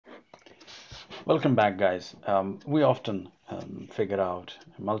Welcome back, guys. We often figure out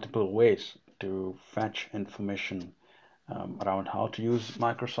multiple ways to fetch information around how to use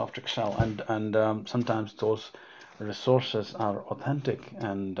Microsoft Excel, and sometimes those resources are authentic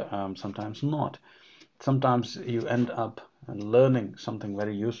and sometimes not. Sometimes you end up learning something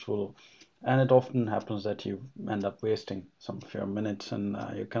very useful, and it often happens that you end up wasting some of your minutes and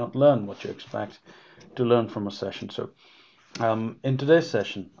you cannot learn what you expect to learn from a session. So in today's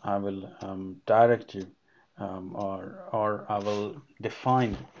session, I will direct you or I will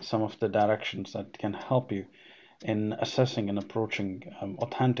define some of the directions that can help you in assessing and approaching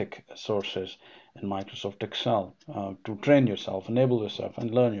authentic sources in Microsoft Excel to train yourself, enable yourself,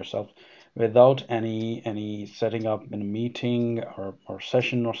 and learn yourself without any setting up in a meeting or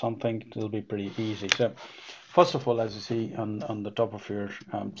session or something. It'll be pretty easy. So first of all, as you see on the top of your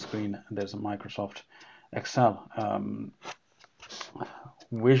screen, there's a Microsoft Excel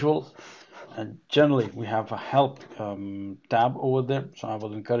visuals, and generally we have a help tab over there, so I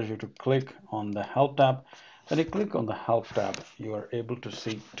will encourage you to click on the help tab. When you click on the help tab, you are able to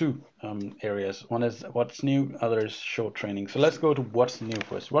see two areas. One is what's new, other is show training. So let's go to what's new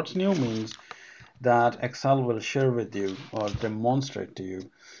first. What's new means that Excel will share with you or demonstrate to you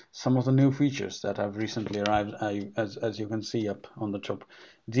some of the new features that have recently arrived, as you can see up on the top.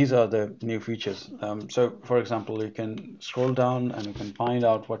 These are the new features. So for example, you can scroll down and you can find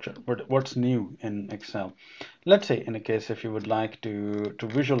out what's new in Excel. Let's say in a case if you would like to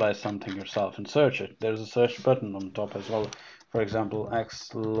visualize something yourself and search it, there's a search button on the top as well. For example,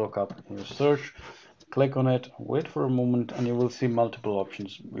 XLOOKUP, you search, click on it, wait for a moment, and you will see multiple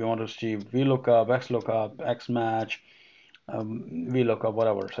options. We want to see VLOOKUP, XLOOKUP, XMatch, VLOOKUP,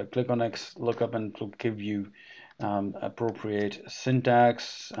 whatever. So click on XLOOKUP and it will give you appropriate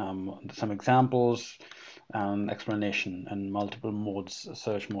syntax, some examples, explanation, and multiple modes,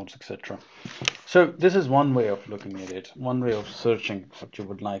 search modes, etc. So this is one way of looking at it, one way of searching what you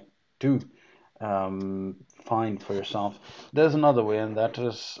would like to find for yourself. There's another way, and that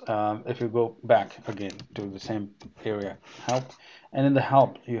is if you go back again to the same area, help, and in the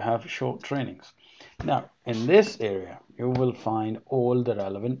help you have short trainings. Now, in this area, you will find all the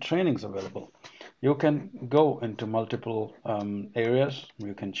relevant trainings available. You can go into multiple areas,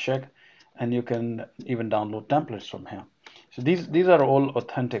 you can check, and you can even download templates from here. So these are all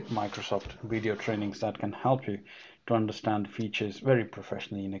authentic Microsoft video trainings that can help you to understand features very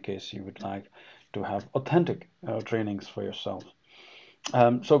professionally in a case you would like to have authentic trainings for yourself.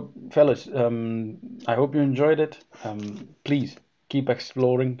 So fellas, I hope you enjoyed it. Please keep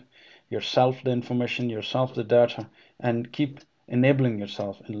exploring yourself the information, yourself the data, and keep enabling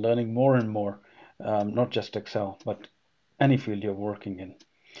yourself and learning more and more, not just Excel, but any field you're working in.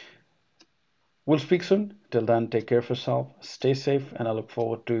 We'll speak soon. Till then, take care of yourself, stay safe, and I look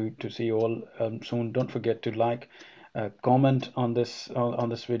forward to see you all soon. Don't forget to like, comment on this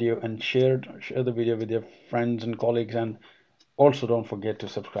video, and share the video with your friends and colleagues. And also, don't forget to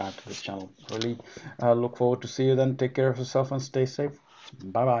subscribe to this channel. Really, look forward to see you then. Take care of yourself and stay safe.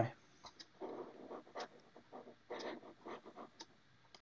 Bye bye.